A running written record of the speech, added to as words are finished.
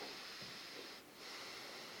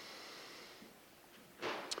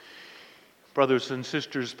Brothers and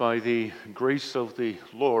sisters, by the grace of the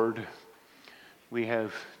Lord, we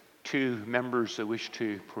have two members that wish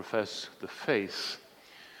to profess the faith.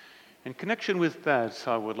 In connection with that,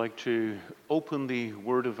 I would like to open the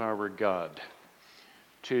Word of our God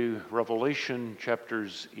to Revelation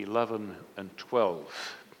chapters 11 and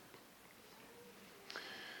 12.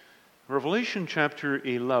 Revelation chapter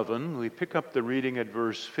 11, we pick up the reading at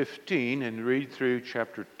verse 15 and read through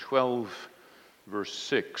chapter 12, verse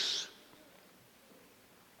 6.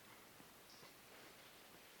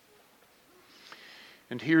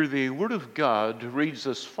 And here the Word of God reads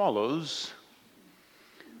as follows: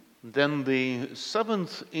 Then the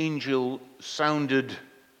seventh angel sounded,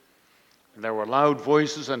 and there were loud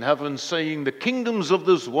voices in heaven saying, The kingdoms of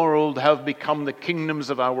this world have become the kingdoms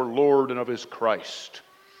of our Lord and of his Christ,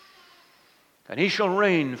 and he shall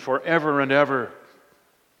reign forever and ever.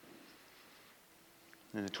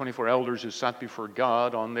 And the 24 elders who sat before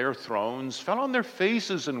God on their thrones fell on their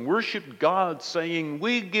faces and worshipped God, saying,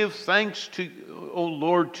 We give thanks to, O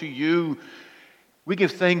Lord, to you. We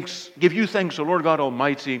give you thanks, O Lord God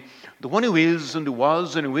Almighty, the one who is and who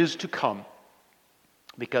was and who is to come,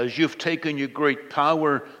 because you've taken your great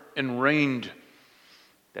power and reigned.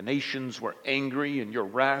 The nations were angry, and your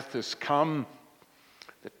wrath has come.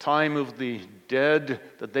 The time of the dead,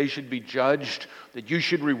 that they should be judged, that you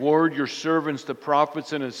should reward your servants, the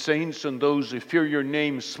prophets and the saints, and those who fear your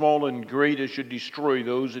name, small and great, and should destroy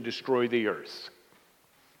those who destroy the earth.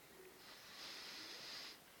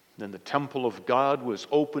 Then the temple of God was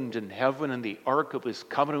opened in heaven, and the ark of his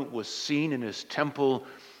covenant was seen in his temple,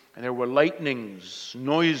 and there were lightnings,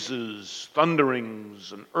 noises,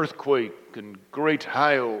 thunderings, an earthquake, and great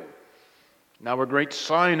hail. Now a great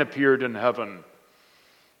sign appeared in heaven: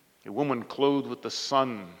 a woman clothed with the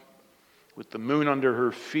sun, with the moon under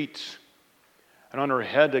her feet, and on her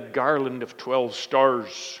head a garland of 12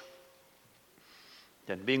 stars.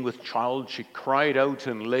 Then being with child, she cried out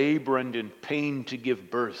in labor and in pain to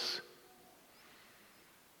give birth.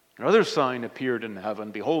 Another sign appeared in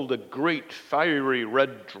heaven: behold, a great fiery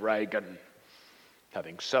red dragon,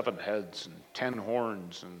 having 7 heads and 10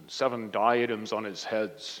 horns and 7 diadems on his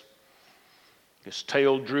heads. His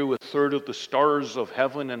tail drew a third of the stars of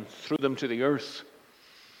heaven and threw them to the earth.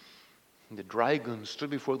 And the dragon stood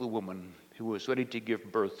before the woman who was ready to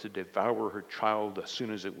give birth to devour her child as soon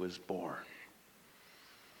as it was born.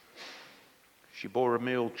 She bore a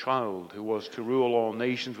male child who was to rule all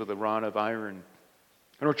nations with a rod of iron.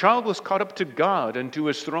 And her child was caught up to God and to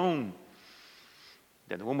his throne.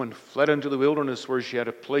 Then the woman fled into the wilderness, where she had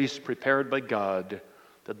a place prepared by God,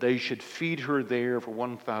 that they should feed her there for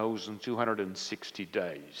 1,260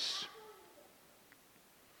 days.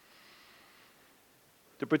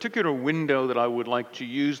 The particular window that I would like to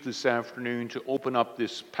use this afternoon to open up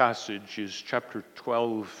this passage is chapter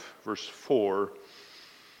 12, verse 4.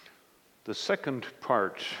 The second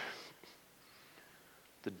part: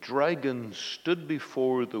 the dragon stood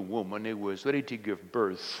before the woman who was ready to give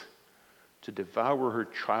birth, to devour her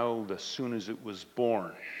child as soon as it was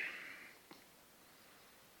born.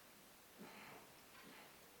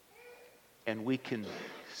 And we can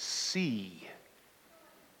see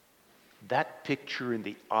that picture in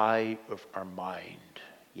the eye of our mind.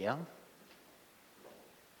 Yeah?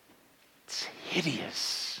 It's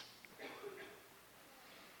hideous.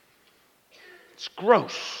 It's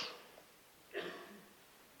gross.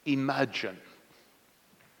 Imagine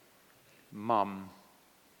mom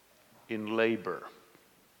in labor.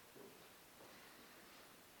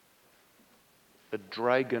 A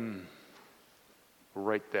dragon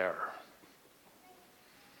right there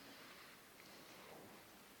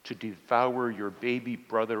to devour your baby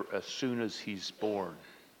brother as soon as he's born.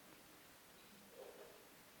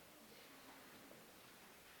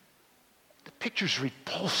 The picture's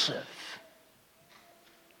repulsive.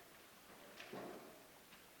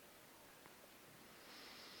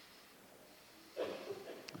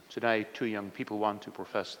 Today, 2 young people want to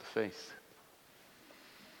profess the faith.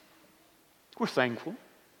 We're thankful.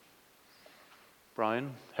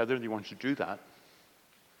 Brian, Heather, they want you to do that.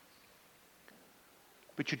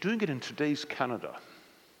 But you're doing it in today's Canada,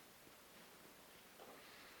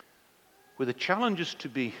 where the challenges to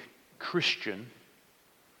be Christian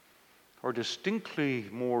are distinctly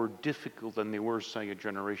more difficult than they were, say, a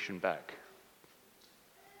generation back.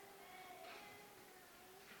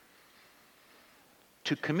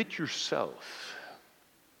 To commit yourself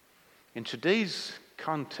in today's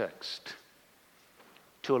context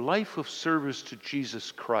to a life of service to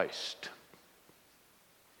Jesus Christ,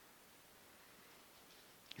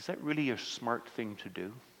 is that really a smart thing to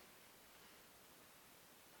do?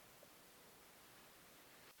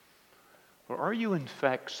 Or are you, in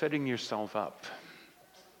fact, setting yourself up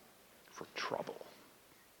for trouble?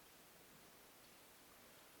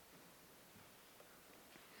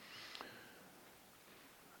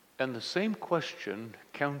 And the same question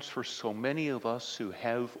counts for so many of us who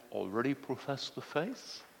have already professed the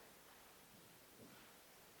faith.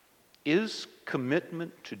 Is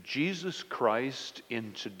commitment to Jesus Christ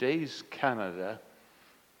in today's Canada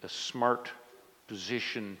a smart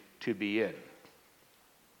position to be in?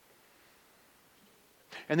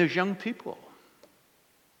 And there's young people,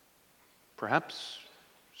 perhaps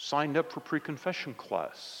signed up for pre-confession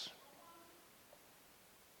class.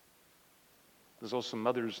 There's also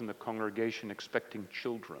mothers in the congregation expecting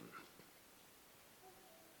children.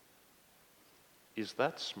 Is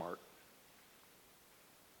that smart?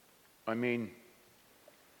 I mean,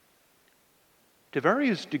 to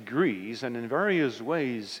various degrees and in various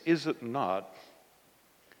ways, is it not?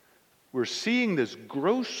 We're seeing this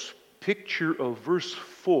gross picture of verse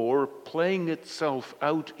 4 playing itself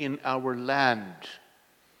out in our land.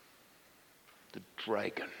 The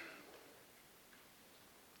dragon,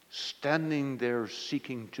 standing there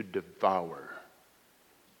seeking to devour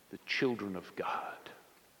the children of God.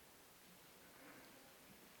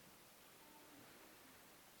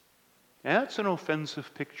 That's an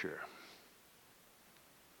offensive picture.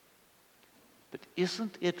 But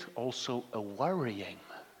isn't it also a worrying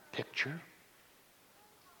picture?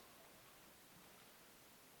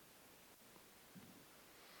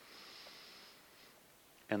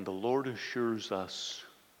 And the Lord assures us,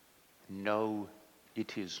 no,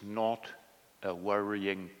 it is not a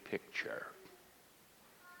worrying picture.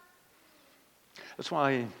 That's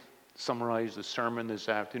why I summarized the sermon this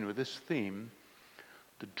afternoon with this theme.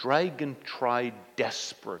 The dragon tried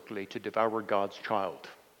desperately to devour God's child,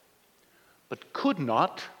 but could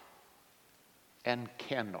not and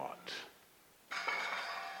cannot.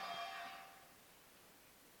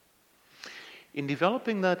 In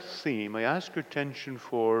developing that theme, I ask your attention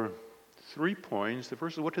for 3 points. The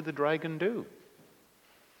first is, what did the dragon do?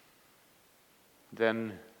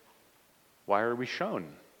 Then, why are we shown?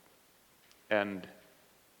 And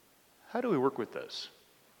how do we work with this?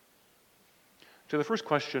 To the first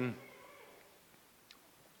question,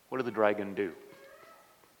 what did the dragon do?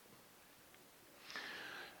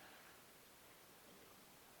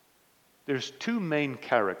 There's 2 main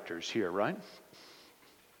characters here, right?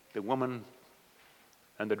 The woman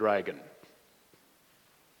and the dragon.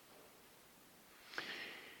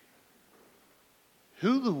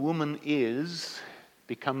 Who the woman is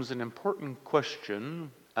becomes an important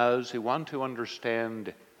question as we want to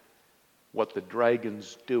understand what the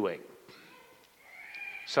dragon's doing.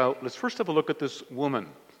 So let's first have a look at this woman.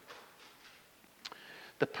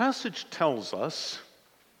 The passage tells us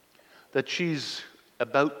that she's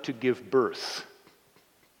about to give birth.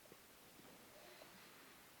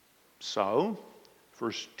 So,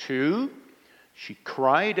 verse 2, she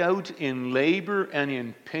cried out in labor and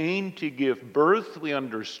in pain to give birth. We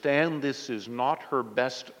understand this is not her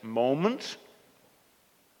best moment.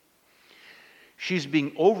 She's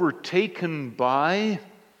being overtaken by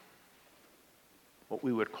what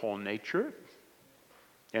we would call nature,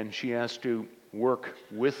 and she has to work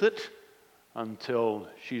with it until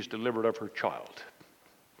she's delivered of her child.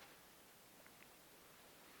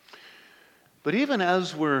 But even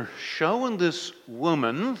as we're showing this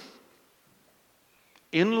woman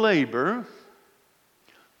in labor,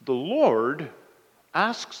 the Lord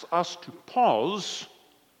asks us to pause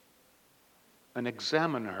and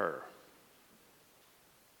examine her.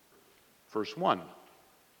 Verse 1.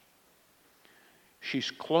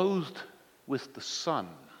 She's clothed with the sun,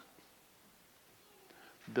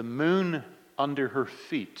 the moon under her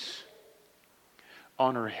feet,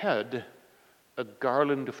 on her head a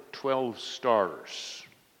garland of 12 stars.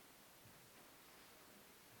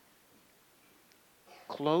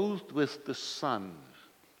 Clothed with the sun.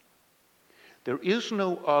 There is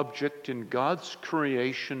no object in God's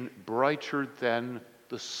creation brighter than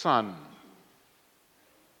the sun.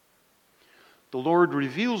 The Lord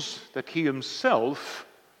reveals that He Himself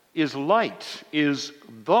is light, is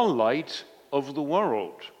the light of the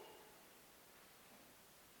world.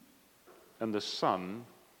 And the sun,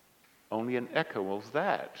 only an echo of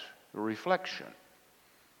that, a reflection.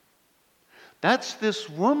 That's this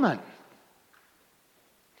woman.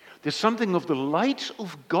 There's something of the light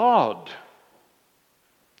of God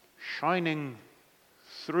shining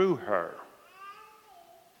through her.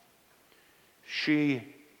 She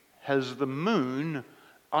has the moon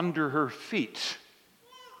under her feet.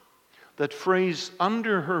 That phrase,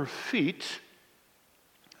 under her feet,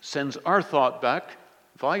 sends our thought back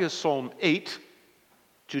via Psalm 8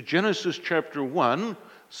 to Genesis chapter 1,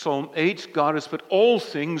 Psalm 8, God has put all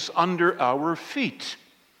things under our feet.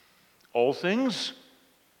 All things.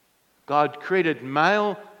 God created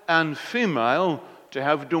male and female to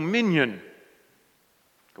have dominion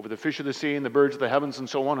over the fish of the sea and the birds of the heavens and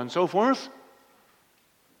so on and so forth.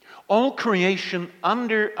 All creation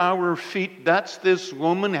under our feet. That's this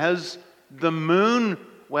woman has the moon.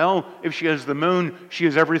 Well, if she has the moon, she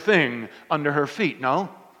has everything under her feet, no?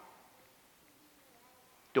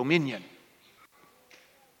 Dominion.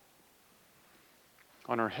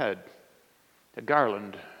 On her head, the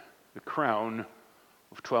garland, the crown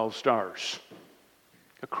of 12 stars.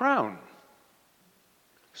 A crown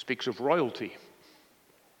speaks of royalty.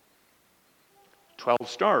 12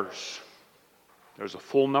 stars. There's a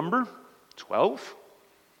full number, 12.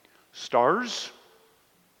 Stars.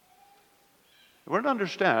 We're to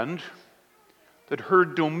understand that her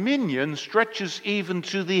dominion stretches even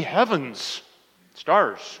to the heavens.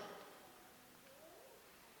 Stars.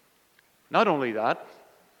 Not only that,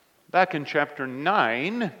 back in chapter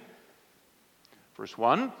 9, verse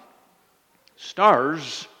 1,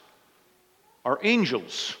 stars are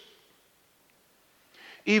angels.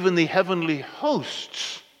 Even the heavenly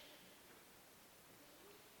hosts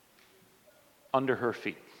under her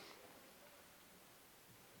feet.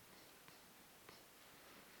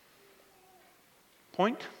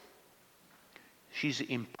 Point? She's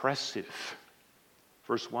impressive.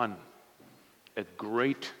 Verse 1, a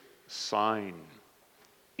great sign.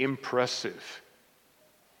 Impressive.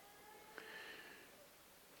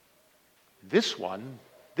 This woman,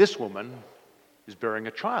 is bearing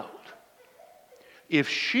a child. If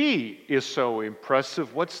she is so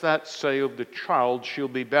impressive, what's that say of the child she'll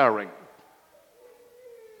be bearing?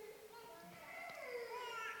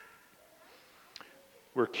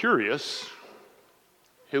 We're curious,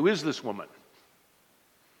 who is this woman?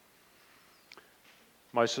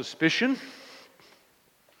 My suspicion,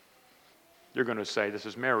 you're going to say this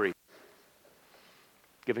is Mary,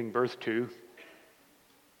 giving birth to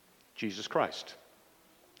Jesus Christ.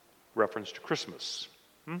 Reference to Christmas.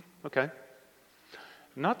 Okay.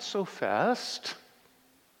 Not so fast.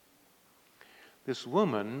 This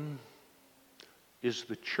woman is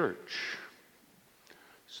the church.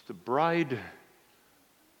 It's the bride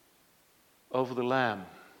of the Lamb.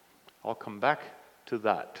 I'll come back to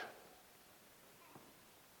that.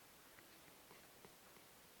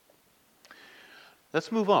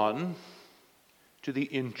 Let's move on to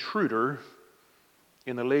the intruder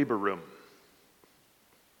in the labor room.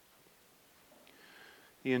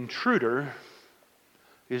 The intruder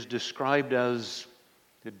is described as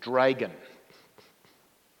the dragon.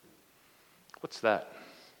 What's that?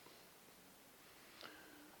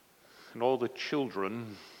 And all the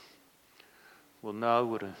children will know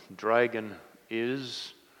what a dragon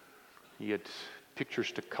is. You get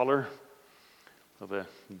pictures to color of a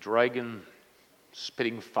dragon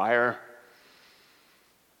spitting fire.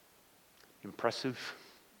 Impressive,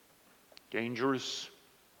 dangerous,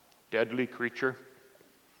 deadly creature.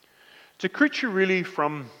 It's a creature really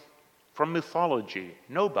from mythology.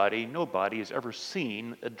 Nobody has ever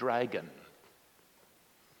seen a dragon.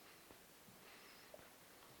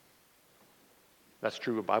 That's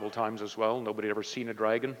true of Bible times as well. Nobody had ever seen a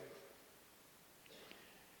dragon.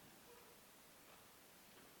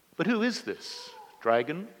 But who is this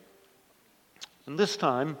dragon? And this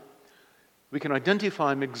time, we can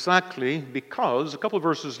identify him exactly because a couple of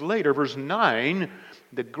verses later, verse 9,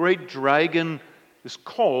 the great dragon is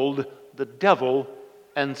called the devil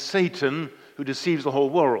and Satan, who deceives the whole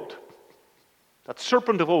world. That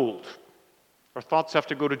serpent of old. Our thoughts have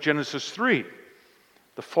to go to Genesis 3,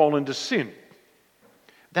 the fall into sin.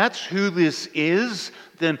 That's who this is.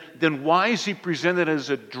 Then why is he presented as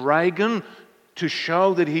a dragon? To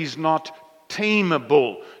show that he's not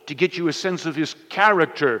tameable, to get you a sense of his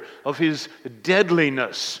character, of his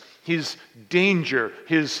deadliness, his danger,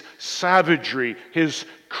 his savagery, his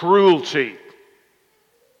cruelty.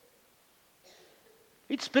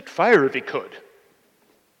 He'd spit fire if he could.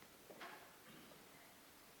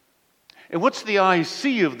 And what's the eye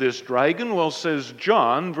see of this dragon? Well, says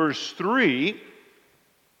John, verse 3,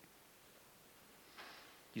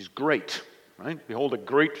 he's great, right? Behold, a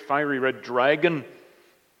great fiery red dragon.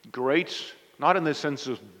 Great, not in the sense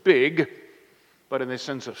of big, but in the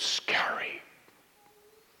sense of scary.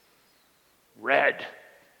 Red.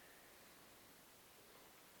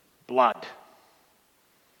 Blood.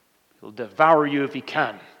 He'll devour you if he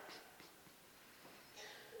can.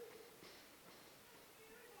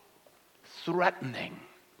 Threatening.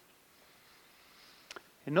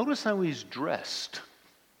 And notice how he's dressed.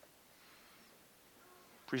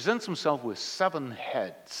 Presents himself with 7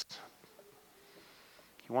 heads.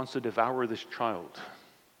 He wants to devour this child.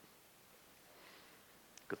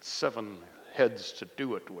 got 7 heads to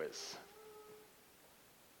do it with.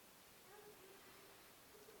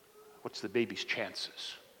 What's the baby's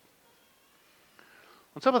chances?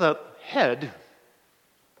 On top of that head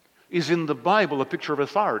is in the Bible a picture of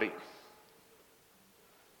authority.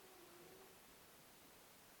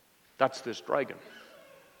 That's this dragon.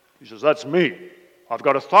 He says, that's me. I've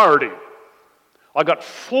got authority. I've got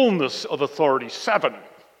fullness of authority. 7.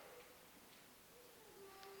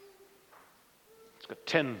 It's got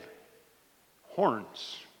 10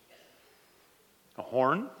 horns. A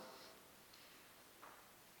horn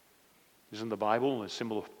is in the Bible a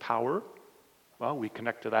symbol of power. Well, we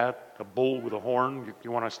connect to that. A bull with a horn.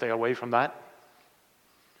 You want to stay away from that?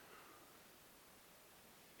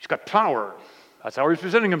 He's got power. That's how he's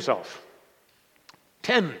presenting himself.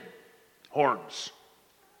 10 horns.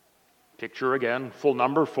 Picture again, full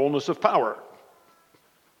number, fullness of power.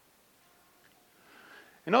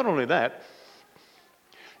 And not only that,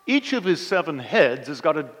 each of his 7 heads has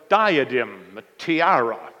got a diadem, a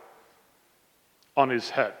tiara, on his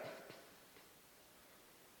head.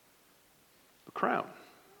 A crown,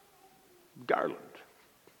 garland.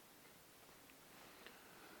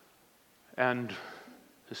 And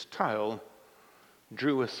his tile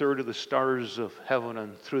drew 1/3 of the stars of heaven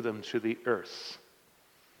and threw them to the earth.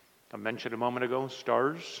 I mentioned a moment ago,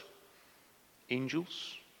 stars,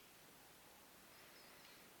 angels.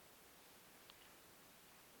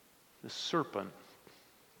 The serpent,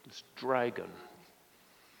 this dragon,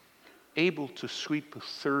 able to sweep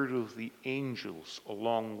 1/3 of the angels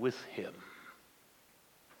along with him.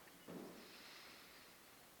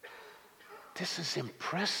 This is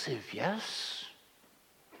impressive, yes?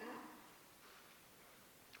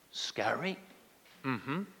 Scary?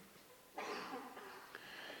 Mm-hmm.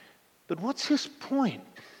 But what's his point?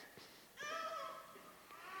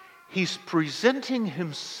 He's presenting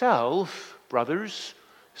himself, brothers,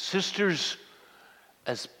 sisters,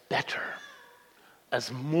 as better,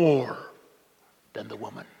 as more than the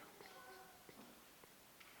woman.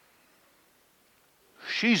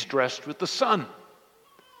 She's dressed with the sun,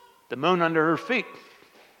 the moon under her feet.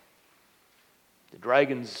 The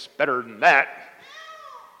dragon's better than that.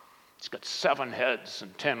 It's got 7 heads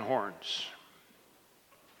and 10 horns.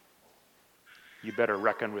 You better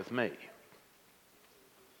reckon with me.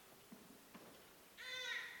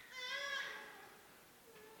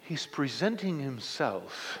 He's presenting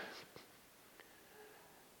himself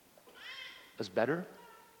as better,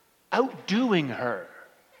 outdoing her.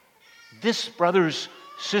 This, brothers,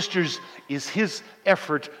 sisters, is his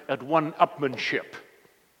effort at one-upmanship.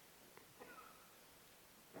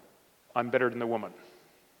 I'm better than the woman.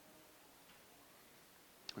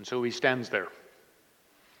 And so he stands there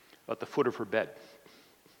at the foot of her bed.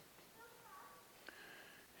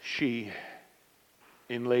 She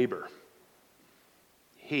in labor.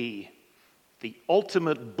 He, the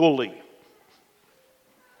ultimate bully.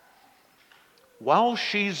 While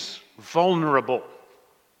she's vulnerable,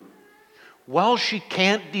 while she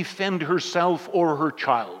can't defend herself or her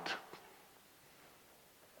child,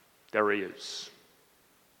 there he is,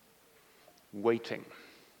 waiting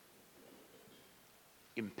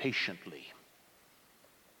impatiently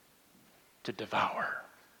to devour.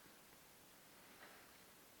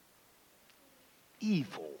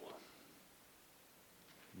 Evil,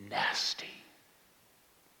 nasty.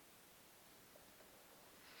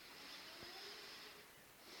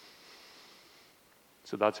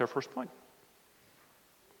 So that's our first point.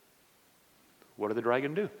 What did the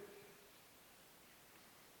dragon do?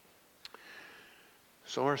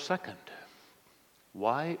 So our second,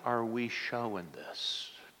 why are we showing this?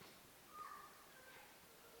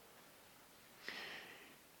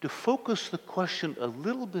 To focus the question a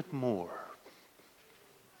little bit more,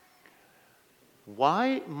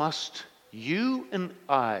 why must you and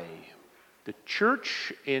I, the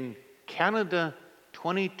church in Canada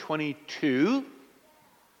 2022,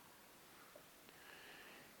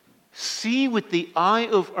 see with the eye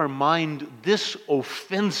of our mind this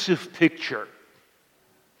offensive picture?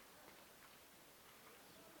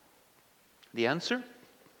 The answer?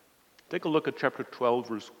 Take a look at chapter 12,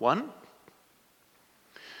 verse 1.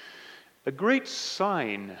 A great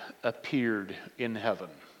sign appeared in heaven.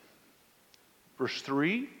 Verse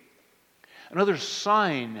 3, another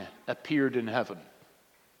sign appeared in heaven.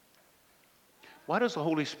 Why does the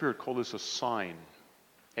Holy Spirit call this a sign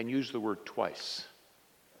and use the word twice?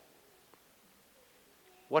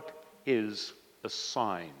 What is a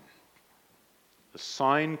sign? A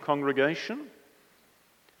sign, congregation,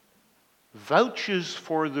 vouches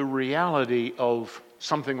for the reality of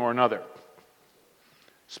something or another.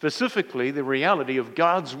 Specifically, the reality of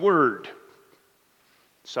God's Word.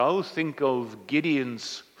 So think of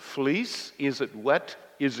Gideon's fleece. Is it wet?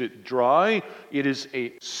 Is it dry? It is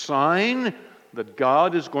a sign that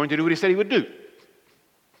God is going to do what he said he would do.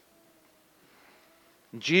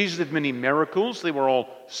 Jesus did many miracles. They were all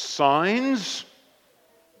signs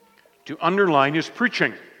to underline his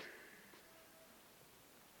preaching.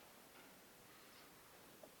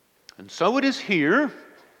 And so it is here.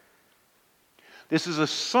 This is a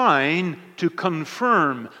sign to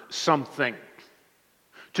confirm something.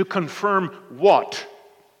 To confirm what?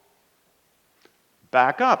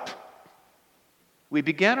 Back up. We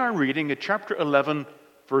began our reading at chapter 11,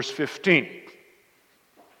 verse 15.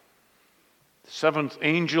 The seventh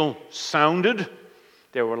angel sounded.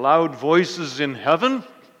 There were loud voices in heaven.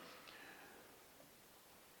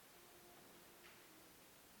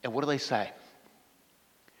 And what do they say?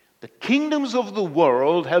 The kingdoms of the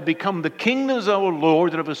world have become the kingdoms of our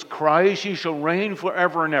Lord and of his Christ. He shall reign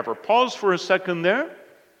forever and ever. Pause for a second there.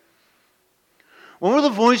 What were the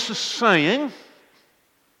voices saying?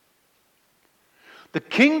 The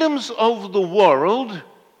kingdoms of the world.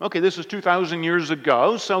 Okay, this is 2,000 years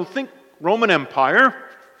ago, so think Roman Empire.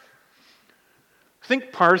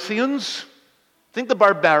 Think Parthians. Think the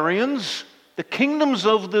barbarians. The kingdoms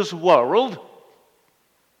of this world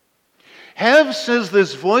have, says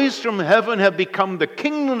this voice from heaven, have become the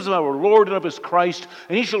kingdoms of our Lord and of his Christ,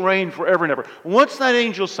 and he shall reign forever and ever. What's that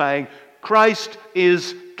angel saying? Christ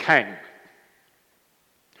is king.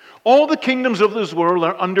 All the kingdoms of this world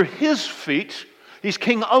are under his feet. He's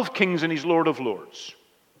King of kings and he's Lord of lords.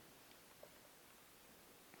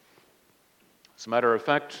 As a matter of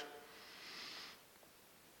fact,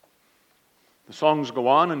 the songs go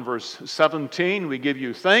on in verse 17. We give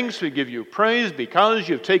you thanks, we give you praise, because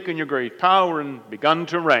you've taken your great power and begun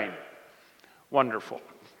to reign. Wonderful.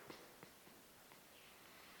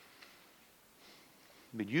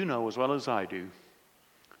 But you know as well as I do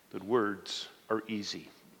that words are easy,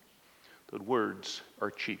 that words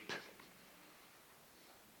are cheap.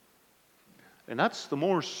 And that's the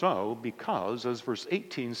more so because, as verse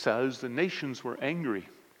 18 says, the nations were angry.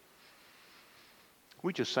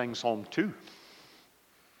 We just sang Psalm 2.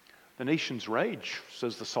 The nations rage,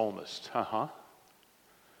 says the psalmist.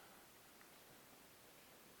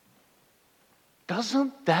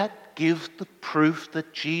 Doesn't that give the proof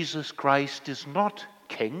that Jesus Christ is not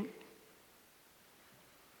king?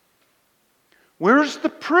 Where's the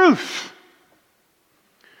proof?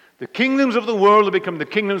 The kingdoms of the world have become the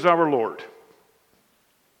kingdoms of our Lord.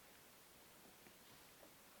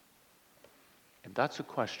 And that's a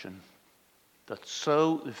question that's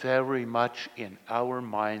so very much in our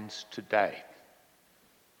minds today.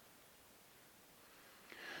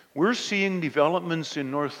 We're seeing developments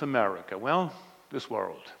in North America, well, this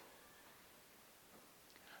world.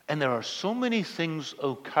 And there are so many things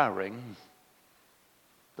occurring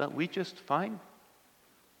that we just find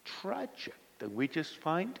tragic, that we just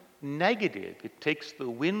find negative. It takes the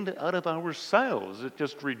wind out of our sails. It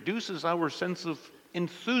just reduces our sense of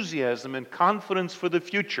enthusiasm and confidence for the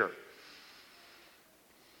future.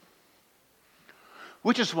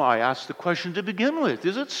 Which is why I asked the question to begin with.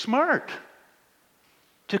 Is it smart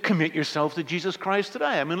to commit yourself to Jesus Christ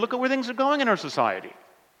today? I mean, look at where things are going in our society.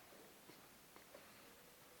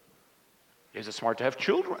 Is it smart to have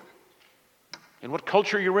children? In what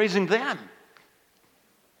culture are you raising them?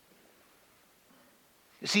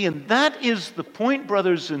 You see, and that is the point,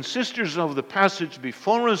 brothers and sisters, of the passage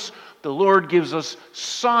before us. The Lord gives us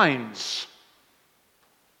signs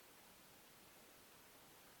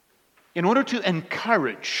in order to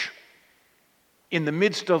encourage in the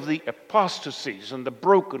midst of the apostasies and the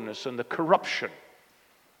brokenness and the corruption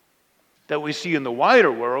that we see in the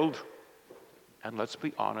wider world, and let's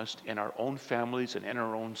be honest, in our own families and in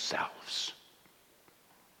our own selves.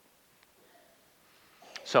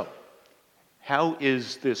 So, how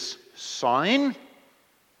is this sign,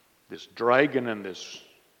 this dragon and this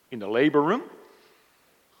in the labor room,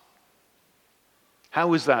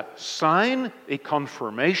 how is that sign a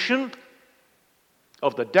confirmation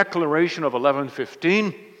of the declaration of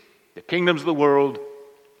 11:15? The kingdoms of the world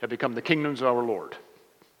have become the kingdoms of our Lord.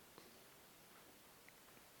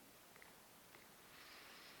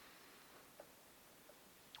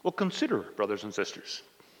 Well, consider, brothers and sisters,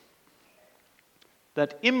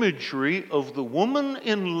 that imagery of the woman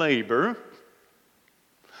in labor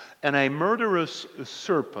and a murderous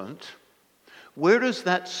serpent. Where does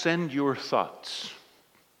that send your thoughts?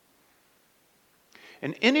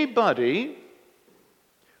 And anybody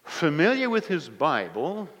familiar with his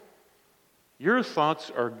Bible, your thoughts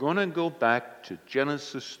are going to go back to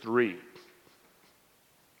Genesis 3.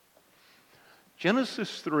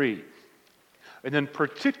 Genesis 3. And then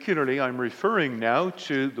particularly I'm referring now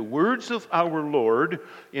to the words of our Lord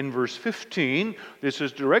in verse 15. This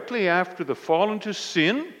is directly after the fall into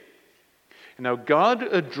sin. And now God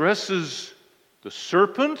addresses the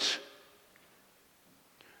serpent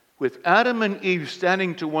with Adam and Eve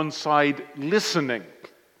standing to one side listening.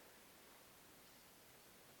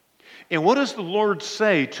 And what does the Lord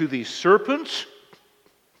say to the serpent?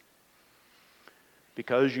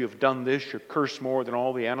 Because you have done this, you're cursed more than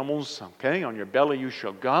all the animals. Okay, on your belly you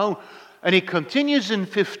shall go. And he continues in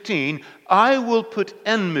 15, I will put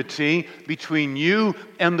enmity between you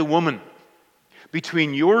and the woman,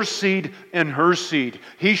 between your seed and her seed.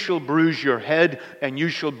 He shall bruise your head, and you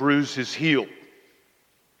shall bruise his heel.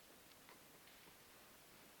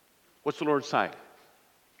 What's the Lord saying?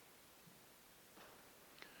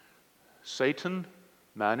 Satan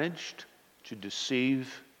managed to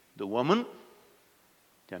deceive the woman,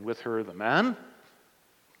 and with her the man.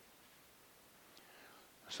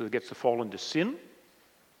 So he gets to fall into sin.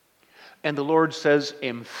 And the Lord says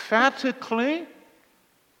emphatically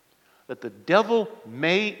that the devil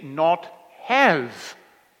may not have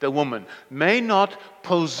the woman, may not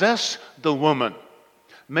possess the woman,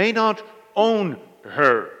 may not own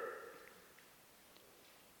her.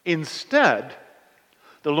 Instead,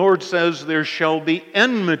 the Lord says there shall be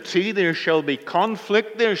enmity, there shall be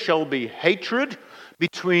conflict, there shall be hatred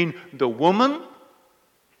between the woman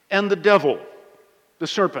and the devil, the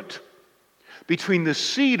serpent, between the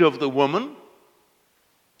seed of the woman,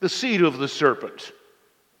 the seed of the serpent.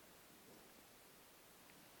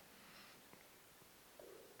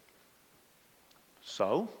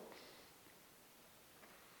 So,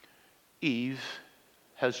 Eve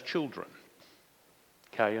has children,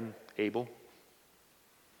 Cain, Abel.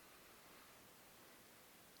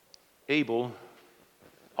 Abel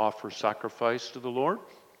offers sacrifice to the Lord.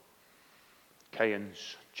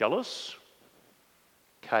 Cain's jealous.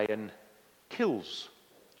 Cain kills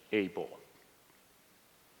Abel.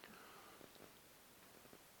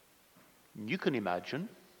 You can imagine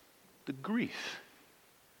the grief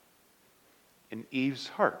in Eve's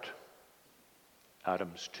heart.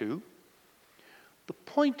 Adam's too. The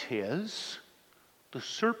point is, the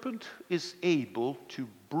serpent is able to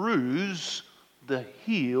bruise the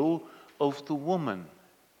heel of the woman.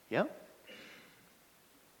 Yeah?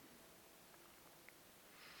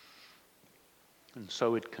 And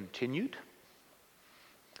so it continued.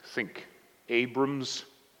 Think Abram's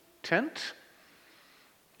tent.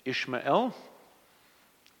 Ishmael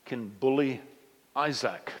can bully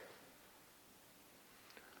Isaac.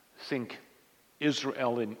 Think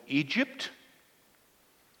Israel in Egypt.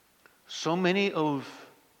 So many of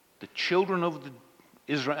the children of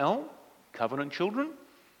Israel, covenant children,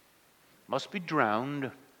 must be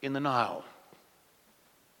drowned in the Nile.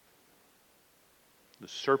 The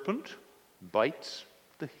serpent bites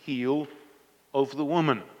the heel of the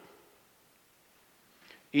woman.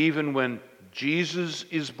 Even when Jesus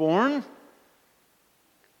is born,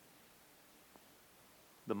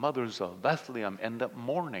 the mothers of Bethlehem end up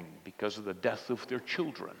mourning because of the death of their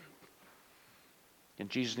children. And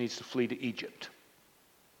Jesus needs to flee to Egypt.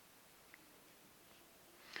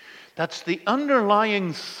 That's the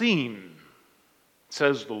underlying theme,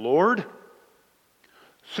 says the Lord,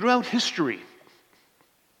 throughout history.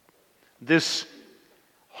 This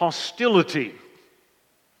hostility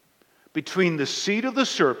between the seed of the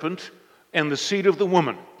serpent and the seed of the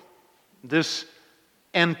woman. This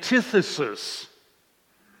antithesis,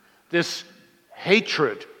 this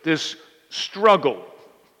hatred, this struggle.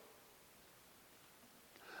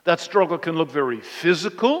 That struggle can look very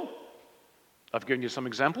physical. I've given you some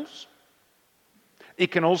examples.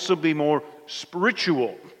 It can also be more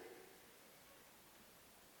spiritual.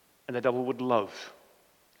 And the devil would love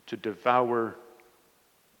to devour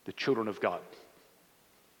the children of God.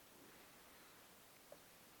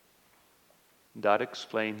 That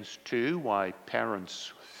explains, too, why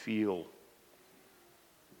parents feel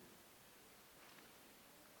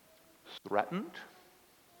threatened,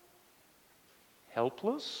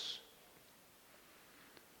 helpless.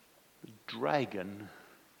 The dragon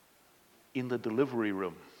in the delivery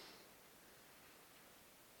room,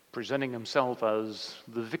 presenting himself as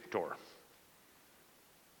the victor,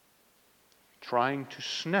 trying to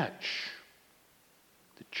snatch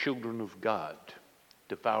the children of God,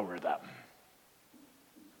 devour them.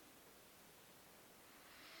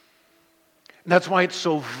 And that's why it's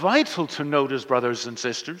so vital to notice, brothers and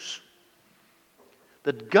sisters,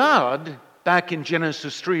 that God, back in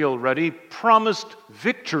Genesis 3 already, promised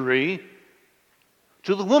victory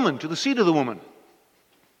to the woman, to the seed of the woman.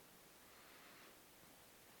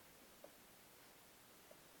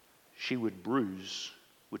 She would bruise,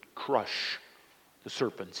 would crush the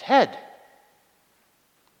serpent's head.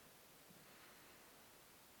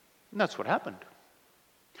 And that's what happened.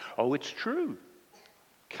 Oh, it's true.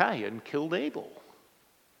 Cain killed Abel.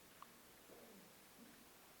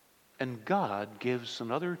 And God gives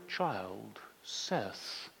another child,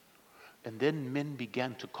 Seth. And then men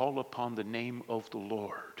began to call upon the name of the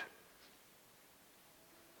Lord.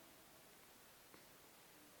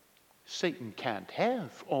 Satan can't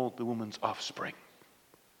have all the woman's offspring.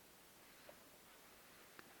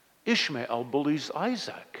 Ishmael bullies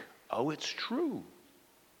Isaac. Oh, it's true.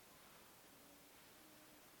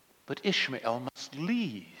 But Ishmael must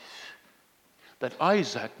leave, that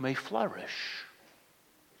Isaac may flourish.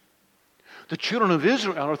 The children of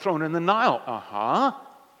Israel are thrown in the Nile.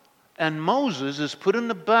 And Moses is put in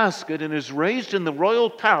the basket and is raised in the royal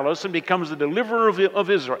palace and becomes the deliverer of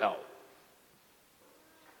Israel.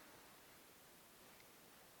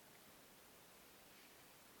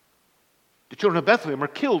 The children of Bethlehem are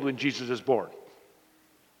killed when Jesus is born.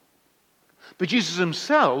 But Jesus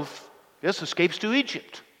himself, yes, escapes to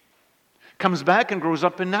Egypt. Comes back and grows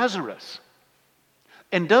up in Nazareth.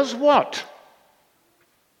 And does what?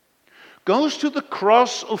 Goes to the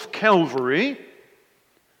cross of Calvary,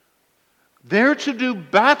 there to do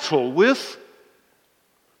battle with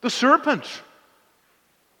the serpent.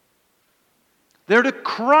 There to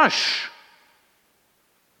crush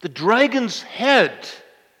the dragon's head.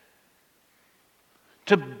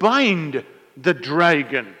 To bind the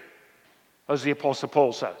dragon, as the Apostle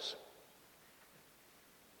Paul says.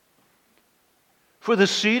 For the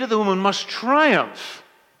seed of the woman must triumph,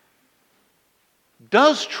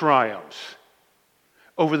 does triumph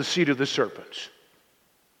over the seed of the serpent.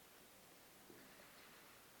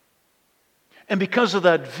 And because of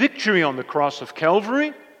that victory on the cross of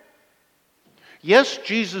Calvary, yes,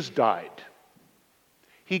 Jesus died.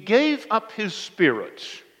 He gave up his spirit.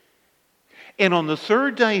 And on the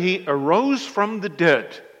third day he arose from the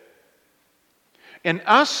dead and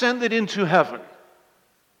ascended into heaven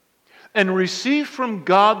and received from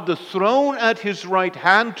God the throne at his right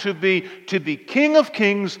hand to be King of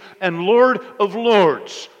kings and Lord of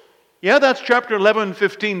lords. Yeah, that's chapter 11 and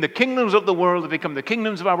 15. The kingdoms of the world have become the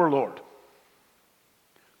kingdoms of our Lord.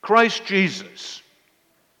 Christ Jesus,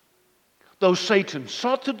 though Satan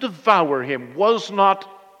sought to devour him,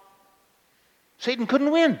 Satan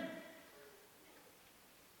couldn't win.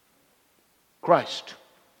 Christ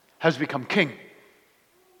has become king.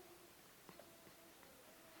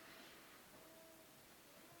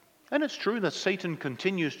 And it's true that Satan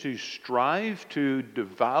continues to strive to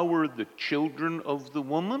devour the children of the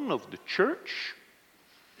woman, of the church.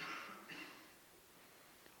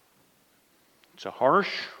 It's a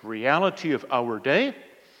harsh reality of our day.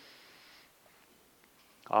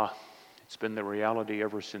 It's been the reality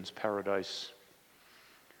ever since paradise.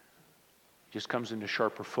 It just comes into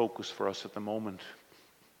sharper focus for us at the moment.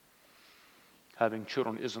 Having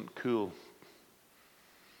children isn't cool.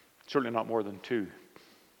 Certainly not more than 2.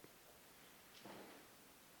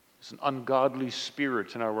 There's an ungodly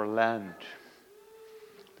spirit in our land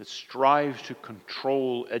that strives to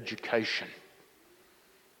control education.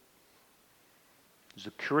 There's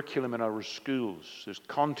a curriculum in our schools. There's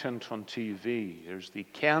content on TV. There's the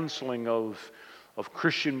canceling of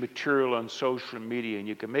Christian material on social media. And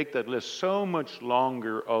you can make that list so much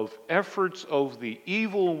longer of efforts of the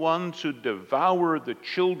evil one to devour the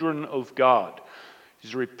children of God.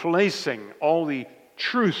 He's replacing all the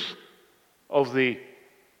truth of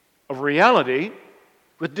reality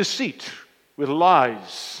with deceit, with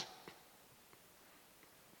lies.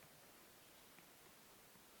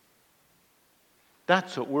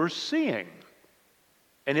 That's what we're seeing.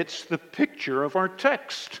 And it's the picture of our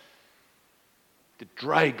text. The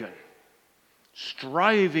dragon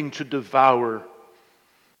striving to devour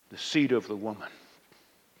the seed of the woman.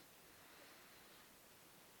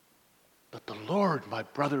 But the Lord, my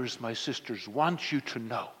brothers, my sisters, wants you to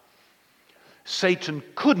know Satan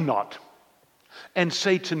could not and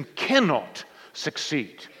Satan cannot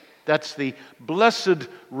succeed. That's the blessed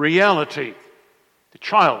reality. The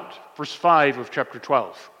child, verse 5 of chapter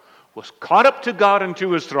 12, was caught up to God and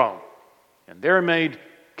to his throne, and there made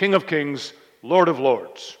King of kings, Lord of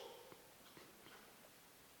lords.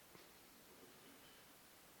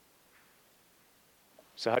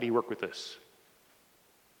 So how do you work with this?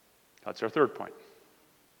 That's our third point.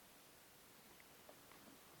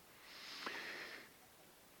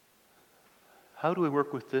 How do we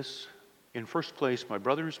work with this? In first place, my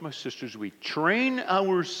brothers, my sisters, we train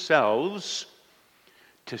ourselves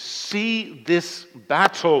to see this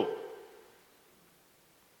battle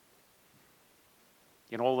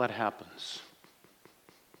in all that happens.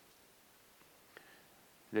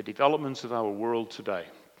 the developments of our world today.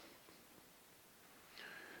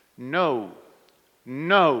 No,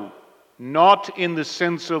 not in the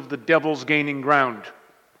sense of the devil's gaining ground.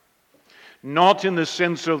 Not in the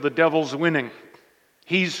sense of the devil's winning.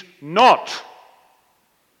 He's not.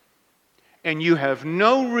 And you have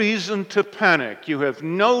no reason to panic. You have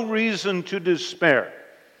no reason to despair.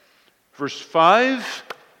 Verse 5,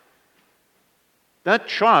 that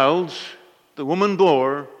child, the woman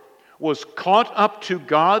bore, was caught up to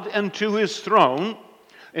God and to his throne,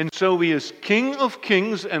 and so he is King of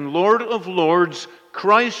kings and Lord of lords.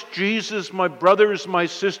 Christ Jesus, my brothers, my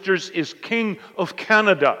sisters, is King of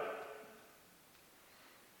Canada,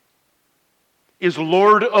 is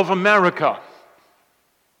Lord of America,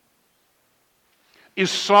 is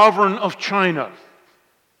sovereign of China,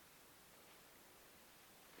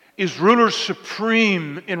 is ruler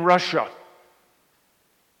supreme in Russia.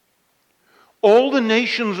 All the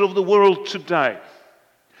nations of the world today,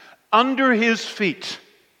 under his feet,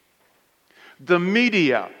 the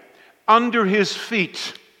media, under his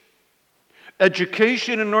feet,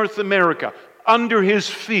 education in North America, under his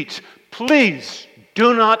feet. Please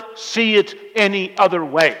do not see it any other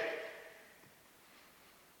way.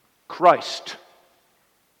 Christ,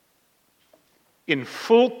 in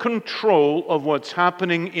full control of what's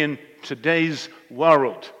happening in today's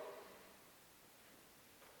world.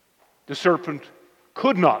 The serpent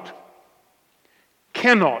could not,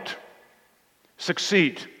 cannot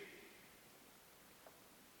succeed.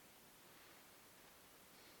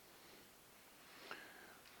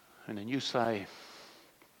 And then you say,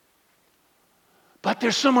 but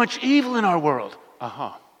there's so much evil in our world.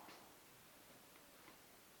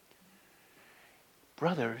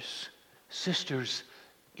 Brothers, sisters,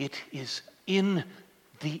 it is in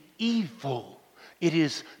the evil. It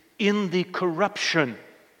is in the corruption.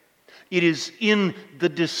 It is in the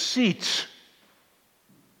deceit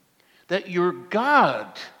that your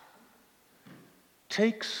God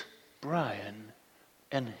takes Brian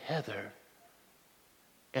and Heather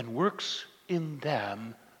and works in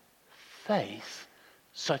them faith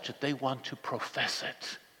such that they want to profess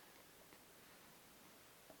it.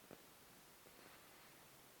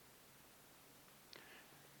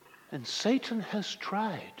 And Satan has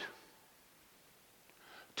tried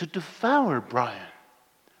to devour Brian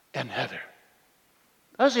and Heather,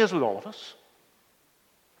 as he has with all of us.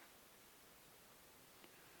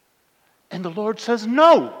 And the Lord says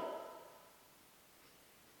no.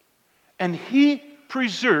 And he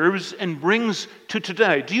preserves and brings to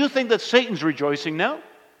today. Do you think that Satan's rejoicing now?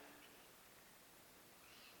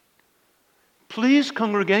 Please,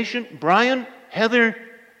 congregation, Brian, Heather,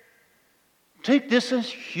 take this as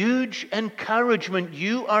huge encouragement.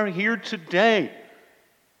 You are here today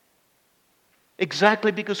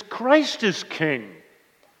exactly because Christ is King.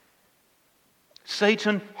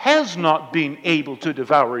 Satan has not been able to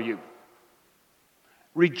devour you.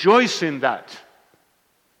 Rejoice in that.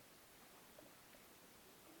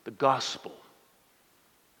 The gospel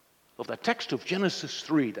of the text of Genesis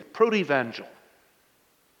 3, that proto-evangel,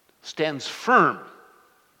 stands firm.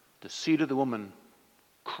 The seed of the woman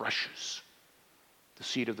crushes the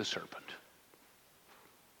seed of the serpent.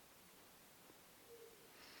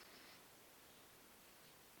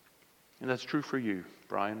 And that's true for you,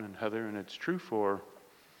 Brian and Heather, and it's true for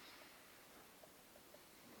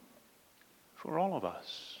all of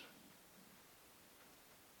us.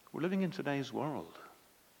 We're living in today's world.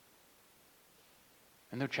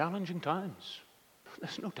 And they're challenging times.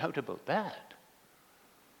 There's no doubt about that.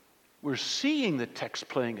 We're seeing the text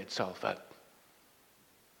playing itself out.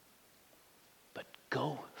 But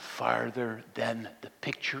go farther than the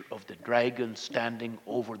picture of the dragon standing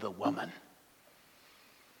over the woman.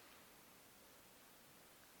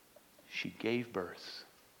 She gave birth.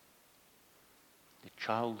 The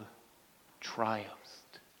child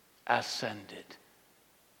triumphed, ascended.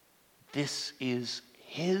 This is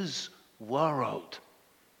his world.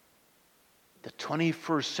 The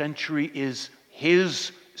 21st century is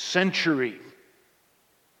his century.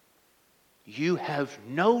 You have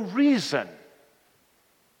no reason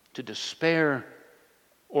to despair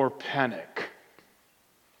or panic.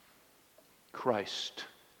 Christ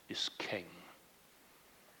is King.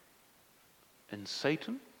 And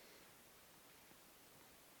Satan?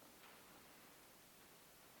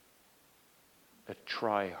 A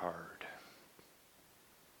try-hard.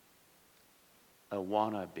 A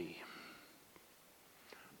wannabe.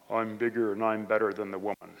 I'm bigger and I'm better than the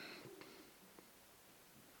woman.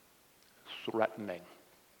 Threatening.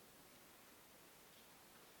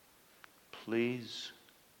 Please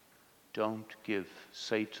don't give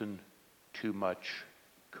Satan too much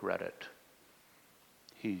credit.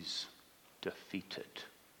 He's defeated.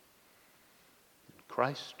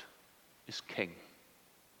 Christ is King.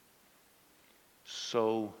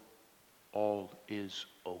 So all is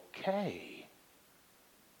okay.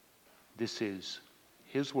 This is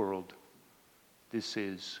his world. This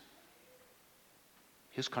is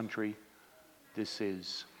his country. This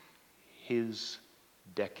is his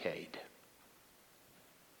decade.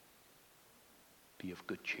 Be of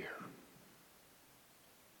good cheer.